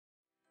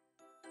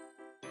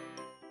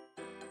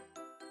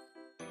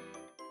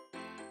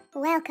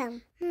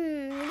Welcome.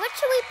 What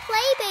should we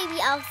play, baby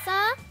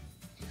Elsa?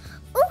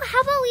 Ooh,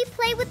 how about we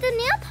play with the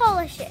nail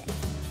polishes?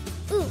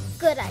 Ooh,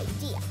 good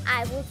idea.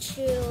 I will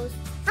choose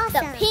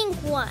the pink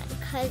one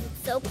because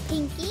it's so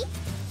pinky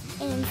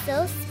and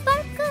so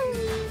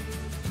sparkly.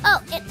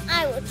 Oh, and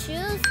I will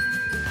choose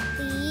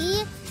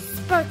the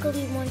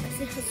sparkly one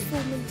because it has so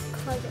many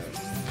colors.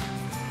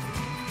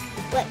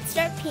 Let's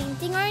start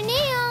painting our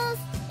nails.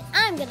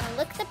 I'm gonna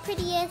look the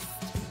prettiest.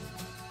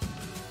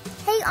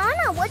 Hey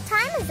Anna, what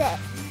time is it?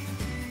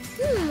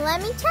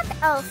 Let me check,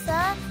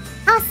 Elsa.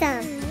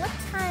 Awesome. What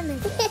time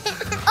is it?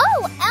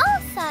 Oh,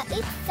 Elsa,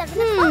 it's 7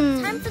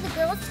 o'clock. Time for the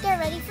girls to get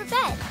ready for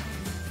bed.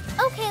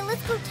 Okay,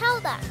 let's go tell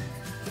them.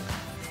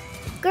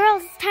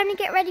 Girls, it's time to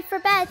get ready for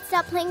bed.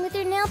 Stop playing with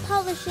your nail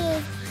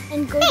polishes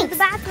and go to the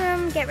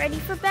bathroom. Get ready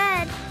for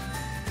bed.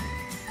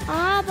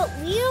 But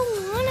we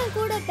don't want to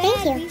go to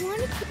bed. We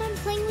want to keep on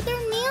playing with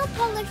our nail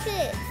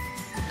polishes.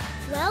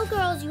 Well,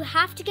 girls, you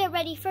have to get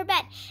ready for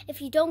bed.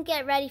 If you don't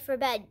get ready for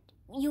bed,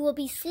 you will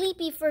be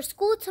sleepy for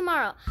school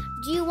tomorrow.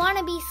 Do you want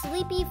to be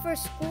sleepy for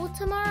school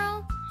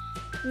tomorrow?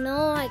 No,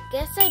 I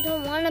guess I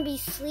don't want to be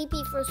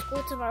sleepy for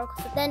school tomorrow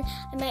because then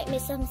I might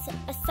miss some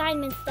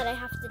assignments that I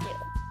have to do.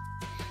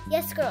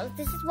 Yes, girls,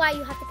 this is why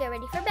you have to get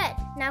ready for bed.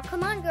 Now,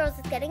 come on, girls,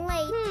 it's getting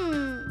late.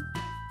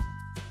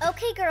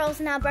 Okay, girls,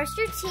 now brush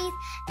your teeth,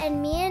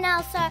 and me and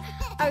Elsa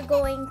are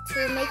going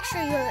to make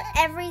sure you have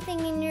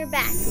everything in your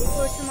bag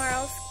for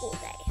tomorrow's school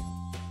day.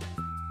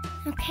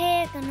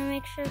 Okay, I'm gonna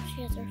make sure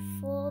she has her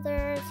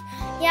folders.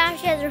 Yeah,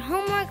 she has her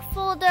homework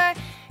folder.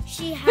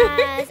 She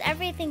has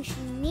everything she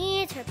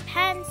needs, her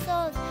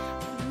pencils,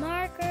 her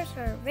markers,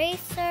 her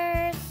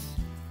erasers.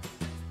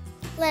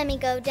 Let me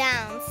go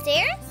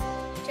downstairs.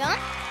 Jump,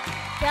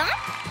 jump,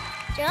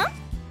 jump,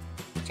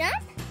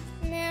 jump.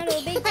 Now do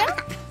a big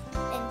jump.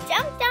 Then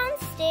jump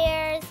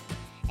downstairs.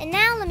 And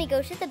now let me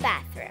go to the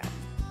bathroom.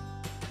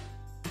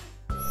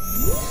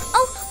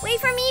 Oh, wait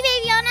for me,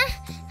 baby Anna.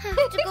 I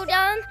have to go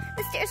down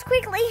the stairs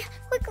quickly.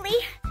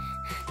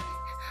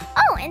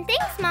 Oh, and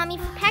thanks, Mommy,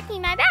 for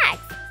packing my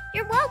bags.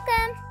 You're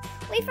welcome.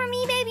 Wait for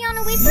me, baby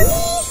Anna. Wait for me.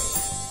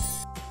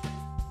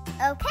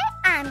 Okay,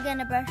 I'm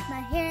gonna brush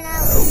my hair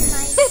now with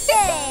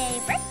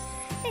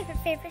my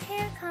favorite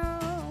hair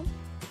comb.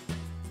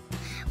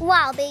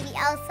 While baby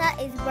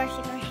Elsa is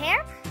brushing her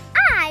hair,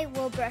 I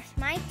will brush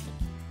my teeth.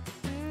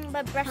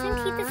 But brushing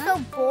teeth is so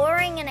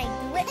boring and I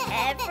do it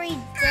every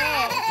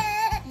day.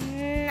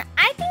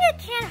 I think it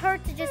can't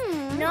hurt to just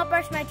not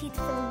brush my teeth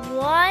for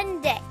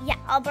one day. Yeah,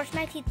 I'll brush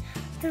my teeth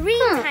 3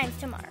 times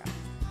tomorrow.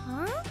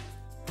 Huh?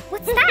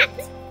 What's that?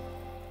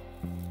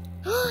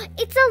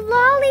 It's a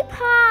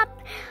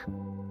lollipop.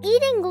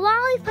 Eating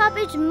lollipop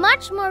is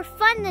much more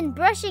fun than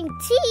brushing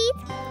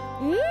teeth.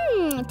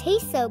 It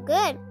tastes so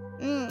good.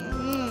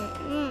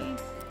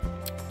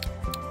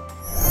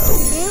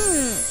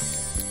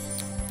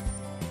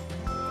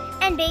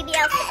 And baby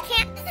Elsa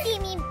can't see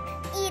me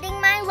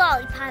eating my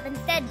lollipop,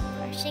 instead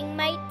brushing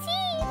my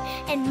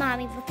teeth. And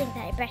Mommy will think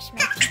that I brushed my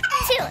teeth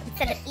too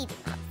instead of eating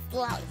the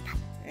lollipop.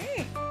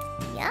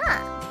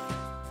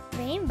 Yum.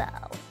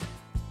 Rainbow.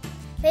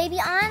 Baby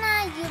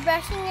Anna, you're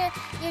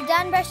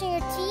done brushing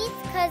your teeth?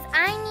 Because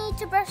I need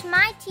to brush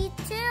my teeth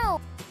too.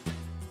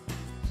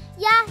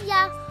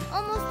 Yeah,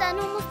 almost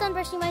done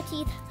brushing my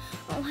teeth.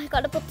 Oh, I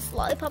gotta put this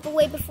lollipop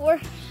away before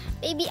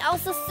baby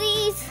Elsa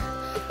sees.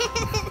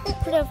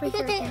 Put it over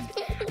here again.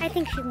 I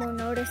think she won't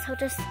notice. I'll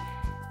just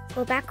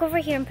go back over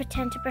here and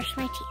pretend to brush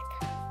my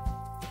teeth.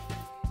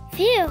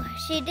 Phew,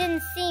 she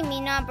didn't see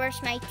me not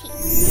brush my teeth.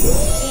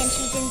 And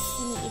she didn't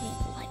see me eating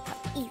the lollipop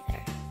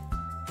either.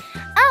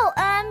 Oh,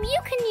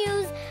 you can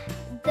use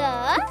the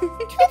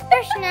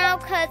toothbrush now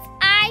because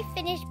I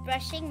finished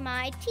brushing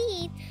my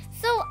teeth.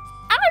 So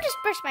I'll just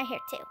brush my hair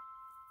too.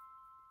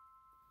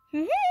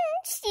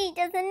 She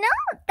doesn't know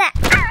that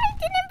I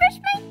didn't brush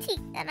my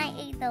teeth and I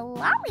ate the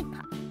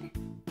lollipop.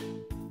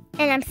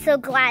 And I'm so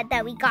glad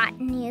that we got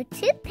new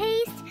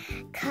toothpaste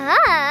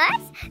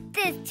because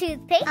this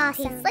toothpaste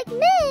tastes like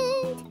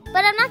mint.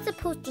 But I'm not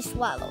supposed to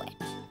swallow it.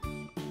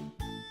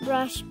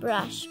 Brush,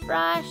 brush,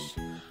 brush.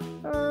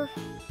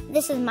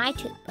 This is my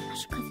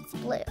toothbrush because it's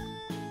blue.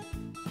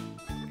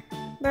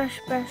 Brush,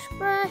 brush,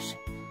 brush.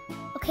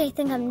 Okay, I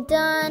think I'm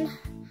done.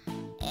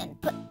 And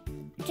put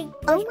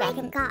toothbrush back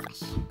in the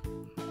gosh.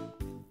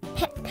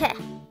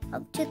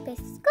 Oh,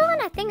 toothpaste is gone.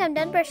 I think I'm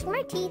done brushing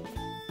my teeth.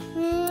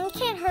 It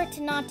can't hurt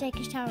to not take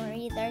a shower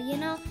either, you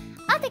know?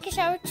 I'll take a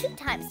shower 2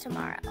 times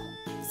tomorrow.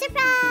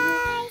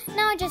 Surprise!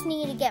 Now I just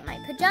need to get my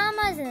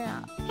pajamas and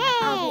I'll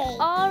be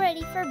all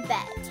ready for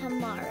bed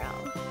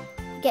tomorrow.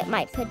 Get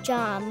my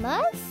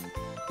pajamas.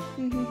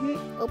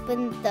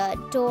 Open the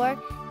door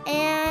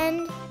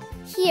and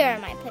here are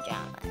my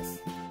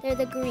pajamas. They're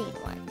the green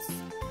ones.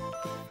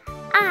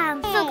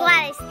 I'm so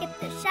glad I skipped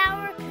the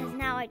shower because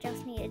now I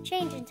just need to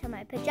change into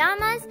my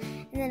pajamas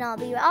and then I'll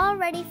be all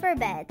ready for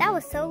bed. That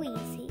was so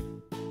easy.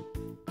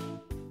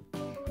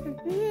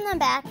 I'm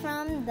back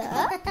from the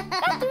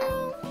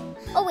bathroom.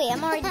 Oh wait,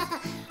 I'm already...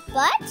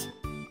 But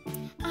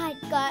I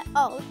got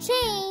all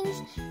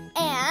changed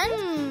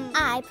And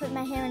I put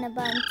my hair in a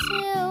bun too,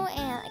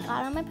 and I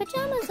got all my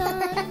pajamas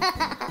on.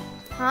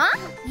 Huh?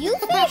 You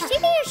finished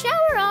taking a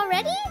shower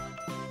already?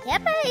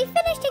 Yep, I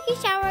finished taking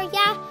a shower.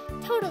 Yeah,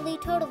 totally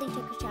took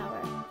a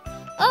shower.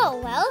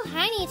 Oh, well,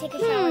 I need to take a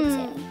shower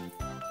too.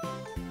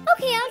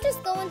 Okay, I'll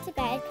just go into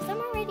bed because I'm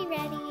already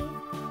ready.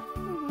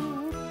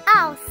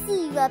 I'll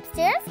see you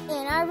upstairs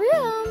in our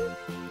room.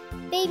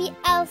 Baby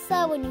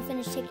Elsa, when you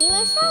finish taking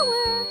a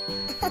shower.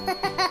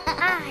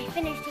 I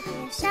finished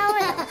taking a shower.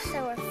 That was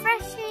so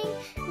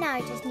refreshing. Now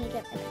I just need to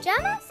get my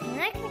pajamas and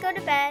I can go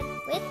to bed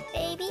with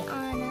baby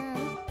Anna.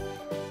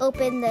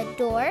 Open the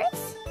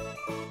doors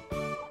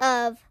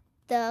of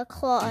the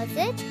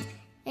closet.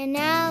 And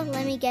now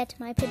let me get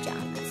my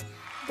pajamas.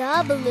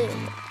 The blue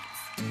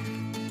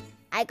ones.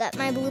 I got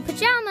my blue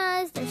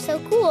pajamas. They're so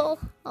cool.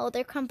 Oh,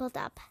 they're crumpled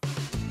up.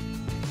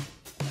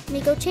 Let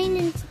me go change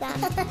into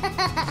them.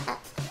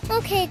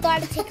 Okay,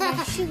 gotta take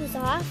my shoes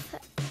off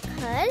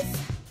because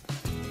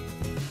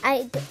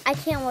I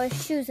can't wear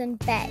shoes in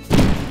bed.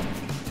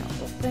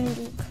 I'll open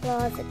the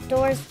closet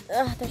doors.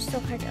 Ugh, they're so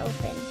hard to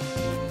open.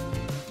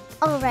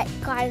 Alright,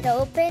 got it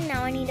open.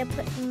 Now I need to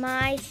put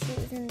my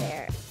shoes in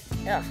there.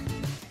 Ugh,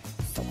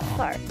 so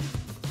hard.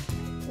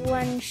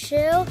 One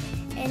shoe,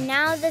 and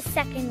now the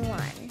second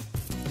one.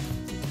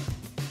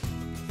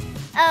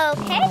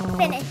 Okay,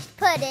 finished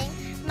putting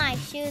my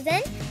shoes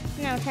in.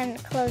 Now time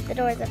to close the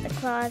doors of the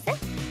closet.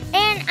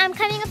 And I'm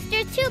coming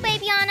upstairs too,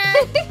 baby Anna.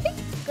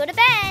 Go to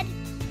bed.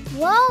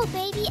 Whoa,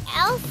 baby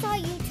Elsa,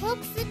 you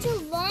took such a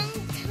long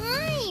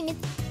time.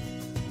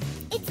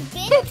 It's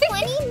been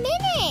 20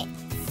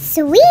 minutes.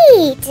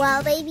 Sweet!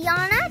 Well, baby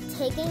Anna,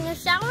 taking a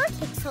shower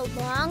takes a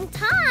long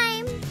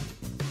time.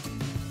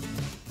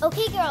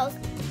 Okay, girls,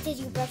 did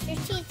you brush your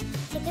teeth,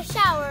 take a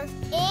shower,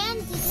 and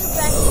did you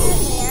brush your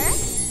hair?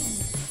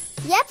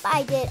 Yep,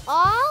 I did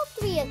all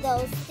three of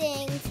those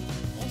things.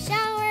 Taking a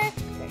shower,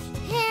 brushing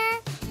hair,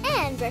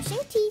 and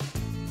brushing teeth.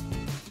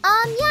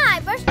 Yeah, I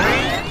brushed my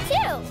hair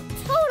too.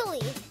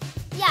 Totally.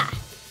 Yeah,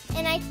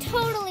 and I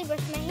totally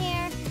brushed my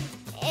hair,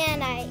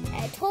 and I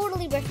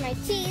totally brushed my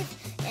teeth,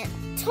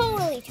 and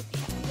totally took a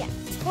shower. Yeah,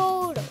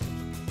 totally.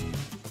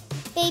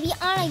 Baby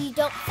Anna, you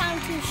don't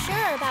sound too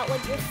sure about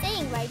what you're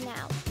saying right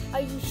now.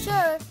 Are you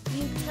sure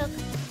you took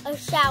a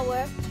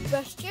shower,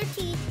 brushed your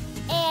teeth,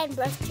 and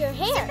brushed your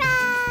hair?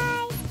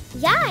 Surprise!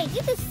 Yeah, I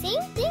did the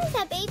same things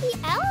as baby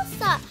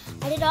Elsa.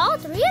 I did all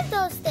three of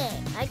those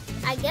things.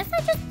 I guess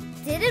I just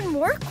did it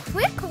more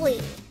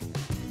quickly.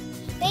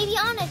 Baby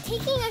Anna,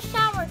 taking a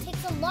shower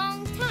takes a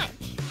long time.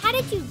 How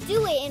did you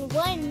do it in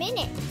 1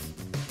 minute?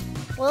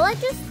 Well, I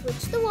just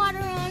switched the water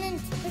on and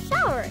took a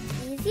shower.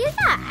 Easy as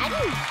that. I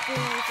didn't do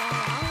anything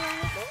wrong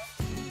or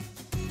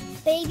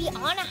anything. Baby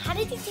Anna, how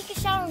did you take a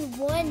shower in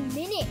 1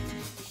 minute?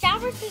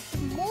 Shower takes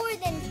more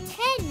than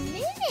 10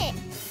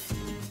 minutes.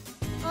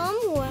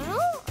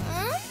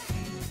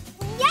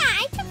 Yeah,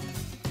 I took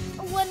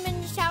a 1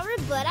 minute shower,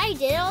 but I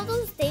did all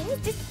those things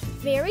just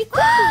very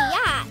quickly.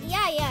 Yeah.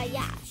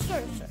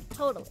 Sure,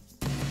 totally.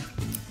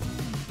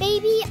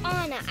 Baby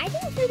Anna, I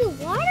didn't hear the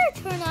water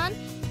turn on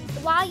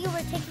while you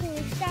were taking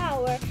a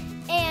shower,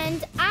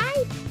 and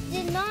I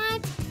did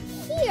not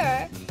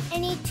hear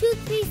any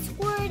toothpaste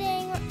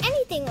squirting or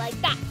anything like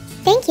that.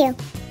 Thank you.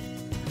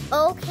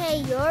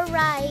 Okay, you're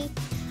right.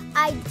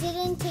 I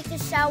didn't take a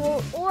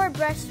shower or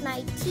brush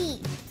my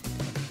teeth.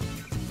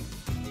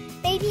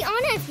 Baby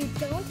Anna, if you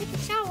don't take a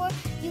shower,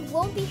 you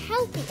won't be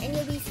healthy and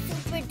you'll be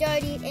super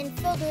dirty and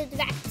filled with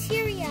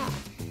bacteria.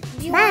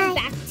 Do you want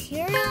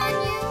bacteria on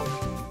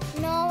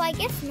you? No, I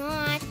guess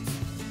not.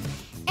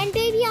 And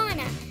baby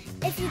Anna,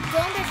 if you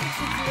don't brush your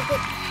teeth, you'll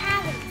get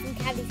cavities, and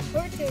cavities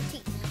hurt your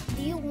teeth.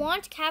 Do you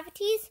want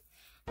cavities?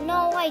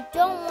 No, I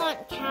don't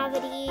want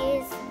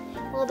cavities.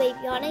 Well,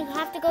 baby Anna, you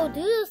have to go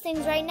do those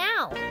things right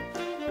now.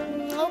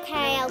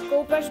 Okay, I'll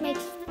go brush my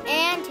teeth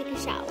and take a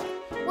shower.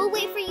 We'll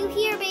wait for you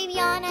here, baby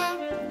Anna.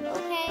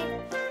 Okay?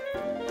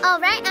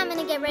 Alright, I'm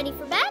gonna get ready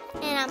for bed,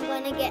 and I'm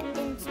gonna get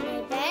into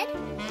my bed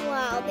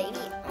while baby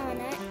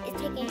Anna is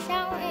taking a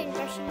shower and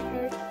brushing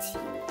her teeth.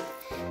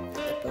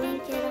 Put the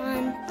blanket on.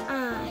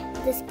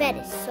 This bed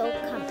is so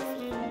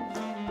comfy.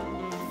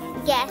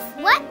 Guess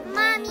what,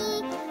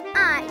 Mommy?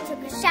 I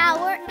took a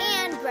shower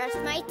and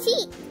brushed my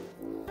teeth.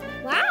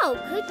 Wow,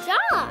 good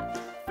job.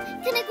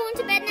 Can I go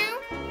into bed now?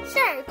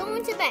 Sure, go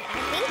into bed. I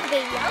think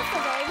baby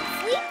Elsa's already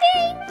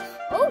sleeping.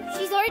 Oh,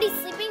 she's already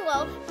sleeping?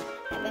 Well,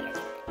 I better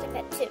get into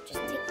bed too.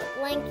 Just take the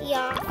blankie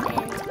off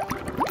and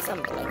put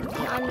some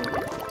blankie on me.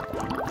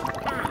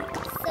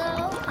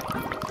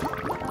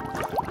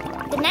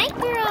 Good night,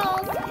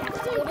 girls.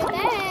 Go to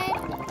bed.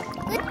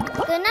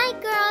 Good night,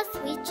 girls.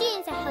 Sweet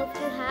dreams. I hope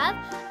you have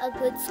a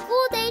good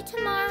school day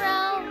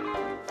tomorrow.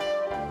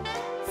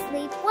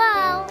 Sleep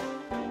well.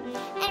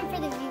 And for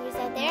the viewers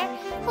out there,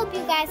 hope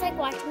you guys like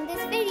watching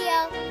this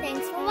video.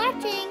 Thanks for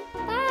watching.